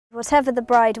Whatever the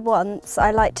bride wants,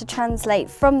 I like to translate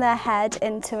from their head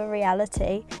into a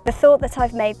reality. The thought that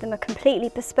I've made them a completely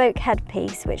bespoke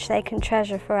headpiece which they can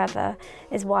treasure forever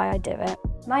is why I do it.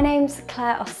 My name's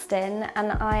Claire Austin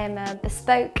and I am a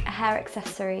bespoke hair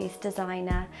accessories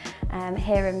designer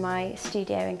here in my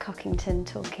studio in Cockington,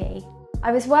 Torquay.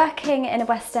 I was working in a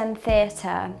West End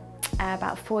theatre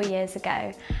about 4 years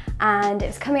ago, and it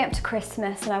was coming up to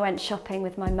Christmas and I went shopping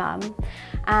with my mum,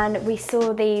 and we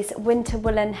saw these winter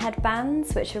woolen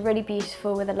headbands which are really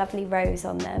beautiful with a lovely rose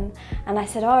on them, and I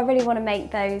said, oh, I really want to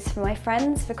make those for my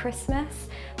friends for Christmas.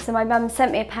 So my mum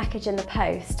sent me a package in the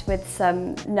post with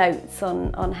some notes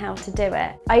on how to do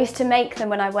it. I used to make them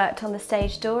when I worked on the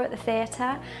stage door at the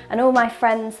theatre, and all my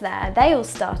friends there, they all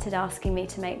started asking me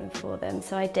to make them for them,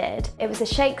 so I did. It was a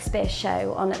Shakespeare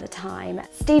show on at the time.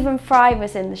 Stephen Fry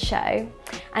was in the show,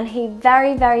 and he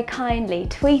very, very kindly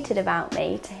tweeted about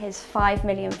me to his 5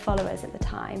 million followers at the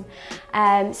time.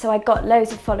 So I got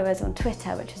loads of followers on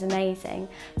Twitter, which was amazing.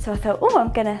 So I thought, oh,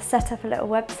 I'm gonna set up a little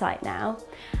website now.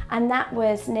 And that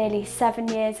was nearly 7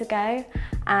 years ago.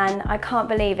 And I can't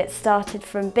believe it started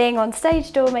from being on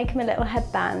stage door making my little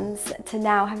headbands to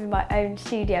now having my own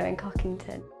studio in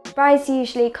Cockington. Brides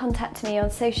usually contact me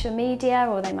on social media,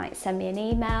 or they might send me an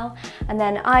email, and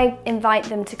then I invite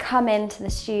them to come into the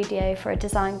studio for a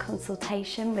design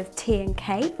consultation with tea and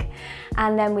cake,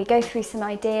 and then we go through some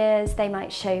ideas. They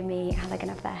might show me how they're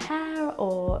going to have their hair,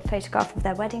 or a photograph of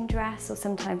their wedding dress, or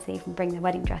sometimes they even bring their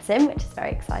wedding dress in, which is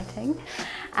very exciting.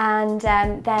 And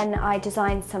then I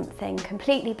design something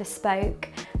completely bespoke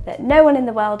that no one in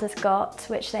the world has got,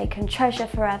 which they can treasure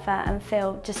forever and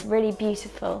feel just really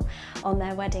beautiful on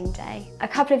their wedding day. A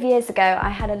couple of years ago I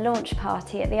had a launch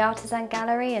party at the Artizan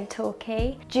Gallery in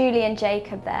Torquay. Julie and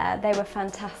Jacob there, they were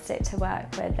fantastic to work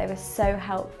with. They were so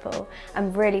helpful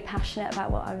and really passionate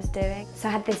about what I was doing. So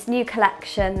I had this new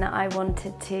collection that I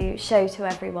wanted to show to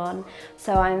everyone.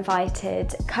 So I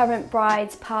invited current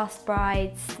brides, past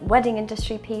brides, wedding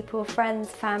industry people,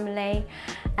 friends, family,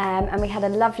 and we had a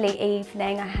lovely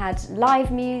evening. I had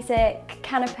live music,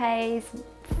 canapes,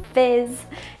 fizz.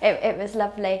 It was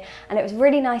lovely, and it was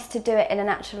really nice to do it in a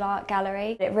natural art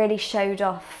gallery. It really showed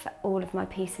off all of my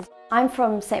pieces. I'm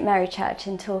from St Mary Church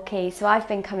in Torquay, so I've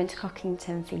been coming to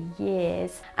Cockington for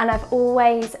years, and I've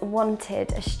always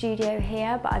wanted a studio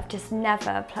here, but I've just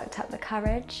never plucked up the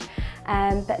courage.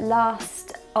 But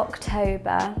last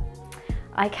October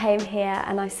I came here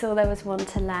and I saw there was one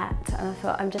to let, and I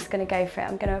thought, I'm just going to go for it,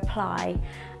 I'm going to apply,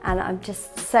 and I'm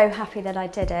just so happy that I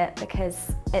did it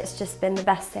because it's just been the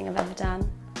best thing I've ever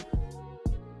done.